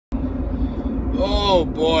Oh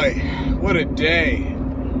boy, what a day.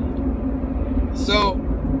 So,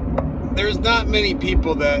 there's not many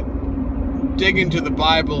people that dig into the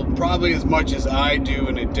Bible probably as much as I do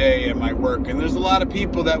in a day at my work. And there's a lot of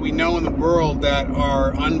people that we know in the world that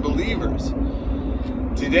are unbelievers.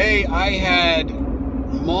 Today, I had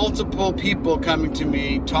multiple people coming to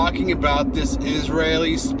me talking about this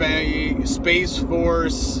Israeli Space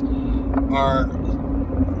Force or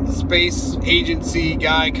space agency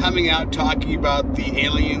guy coming out talking about the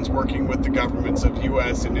aliens working with the governments of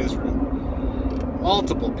US and Israel.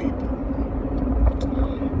 Multiple people.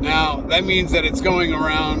 Now, that means that it's going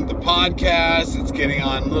around the podcast, it's getting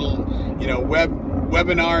on little,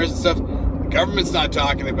 webinars and stuff. The government's not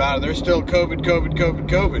talking about it. They're still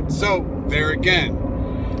COVID. So, there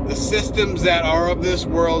again, the systems that are of this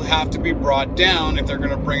world have to be brought down if they're going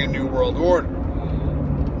to bring a new world order.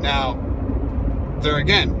 Now, there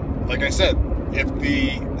again, like I said, if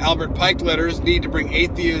the Albert Pike letters need to bring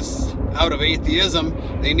atheists out of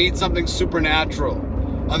atheism, they need something supernatural.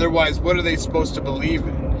 Otherwise, what are they supposed to believe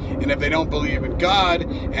in? And if they don't believe in God,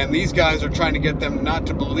 and these guys are trying to get them not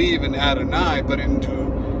to believe in Adonai, but into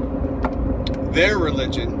their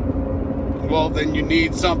religion, well, then you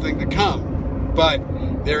need something to come. But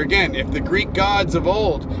there again, if the Greek gods of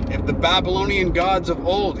old, if the Babylonian gods of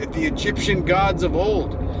old, if the Egyptian gods of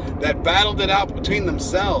old that battled it out between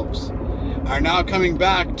themselves are now coming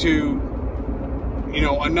back to,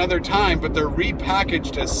 another time, but they're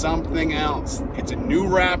repackaged as something else. It's a new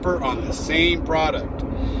wrapper on the same product.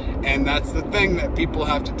 And that's the thing that people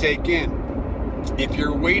have to take in. If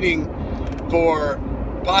you're waiting for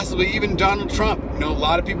possibly even Donald Trump, a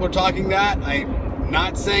lot of people are talking that. I'm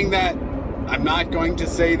not saying that. I'm not going to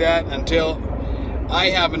say that until I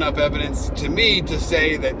have enough evidence to me to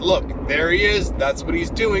say that, look, there he is, that's what he's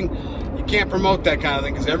doing. You can't promote that kind of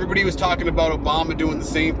thing because everybody was talking about Obama doing the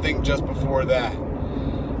same thing just before that.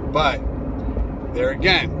 But, there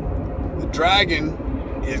again, the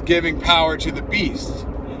dragon is giving power to the beast.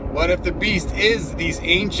 What if the beast is these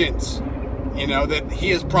ancients, that he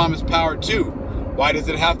has promised power to? Why does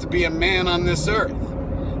it have to be a man on this earth?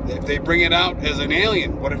 If they bring it out as an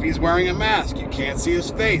alien, what if he's wearing a mask? You can't see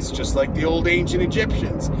his face, just like the old ancient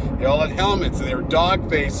Egyptians. They all had helmets, and they were dog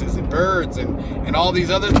faces, and birds, and all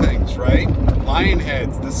these other things, right? Lion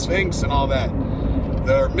heads, the Sphinx, and all that.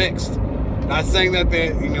 They're mixed. Not saying that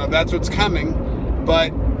that's what's coming,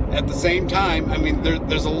 but at the same time,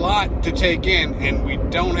 there's a lot to take in, and we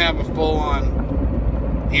don't have a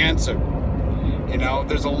full-on answer.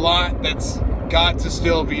 There's a lot that's got to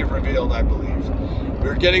still be revealed, I believe.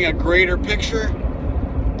 We're getting a greater picture,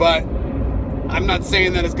 but I'm not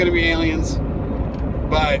saying that it's going to be aliens,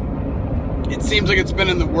 but it seems like it's been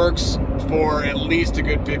in the works for at least a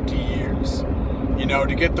good 50 years.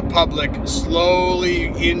 To get the public slowly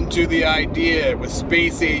into the idea with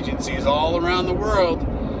space agencies all around the world,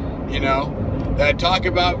 that talk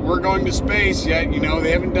about we're going to space, yet,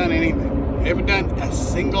 they haven't done anything. They haven't done a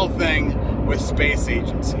single thing with space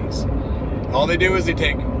agencies. All they do is they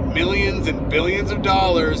take millions and billions of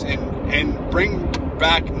dollars and bring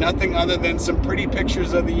back nothing other than some pretty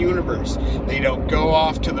pictures of the universe. They don't go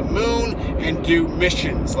off to the moon and do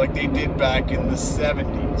missions like they did back in the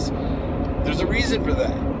 70s. There's a reason for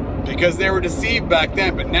that. Because they were deceived back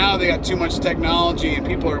then, but now they got too much technology and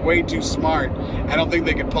people are way too smart. I don't think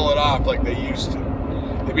they could pull it off like they used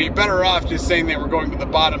to. They'd be better off just saying that we're going to the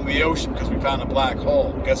bottom of the ocean because we found a black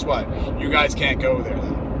hole. Guess what? You guys can't go there.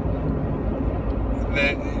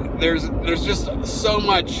 There's just so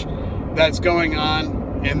much that's going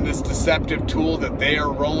on in this deceptive tool that they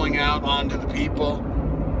are rolling out onto the people.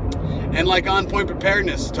 And like On Point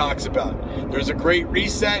Preparedness talks about, there's a great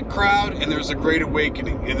reset crowd and there's a great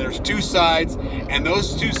awakening. And there's two sides, and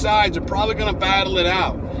those two sides are probably going to battle it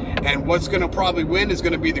out. And what's going to probably win is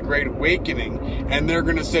going to be the great awakening. And they're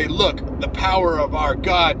going to say, look, the power of our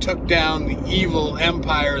God took down the evil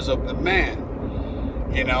empires of the man.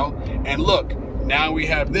 And look, now we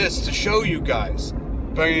have this to show you guys.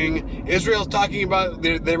 Israel's talking about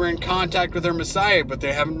they were in contact with their Messiah, but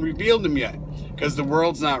they haven't revealed him yet. Because the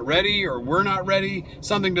world's not ready, or we're not ready,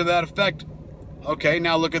 something to that effect. Okay,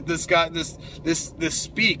 now look at this guy, this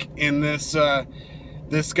speak in this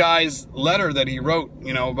guy's letter that he wrote,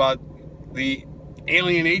 about the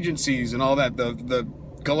alien agencies and all that, the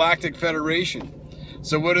Galactic Federation.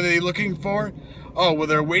 So what are they looking for? Oh, well,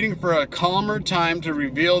 they're waiting for a calmer time to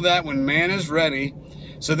reveal that when man is ready,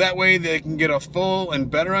 so that way they can get a full and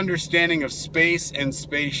better understanding of space and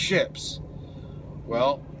spaceships.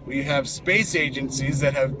 Well, We have space agencies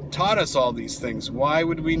that have taught us all these things. Why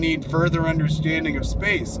would we need further understanding of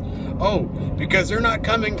space? Oh, because they're not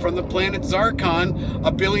coming from the planet Zarkon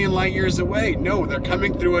a billion light years away. No, they're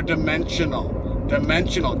coming through a dimensional,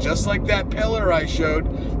 just like that pillar I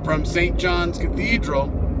showed from St. John's Cathedral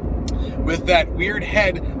with that weird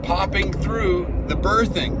head popping through the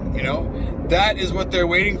birthing, you know. That is what they're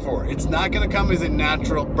waiting for. It's not going to come as a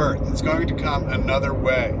natural birth. It's going to come another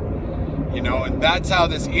way. You know, and that's how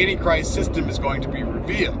this Antichrist system is going to be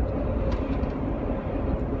revealed.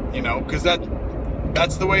 You know, because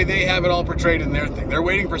that's the way they have it all portrayed in their thing. They're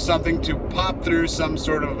waiting for something to pop through some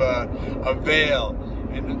sort of a veil.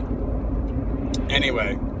 And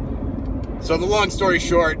anyway, so the long story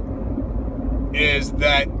short is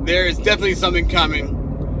that there is definitely something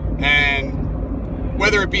coming, and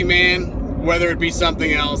whether it be man, whether it be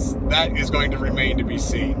something else, that is going to remain to be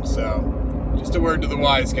seen. So, just a word to the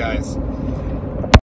wise guys.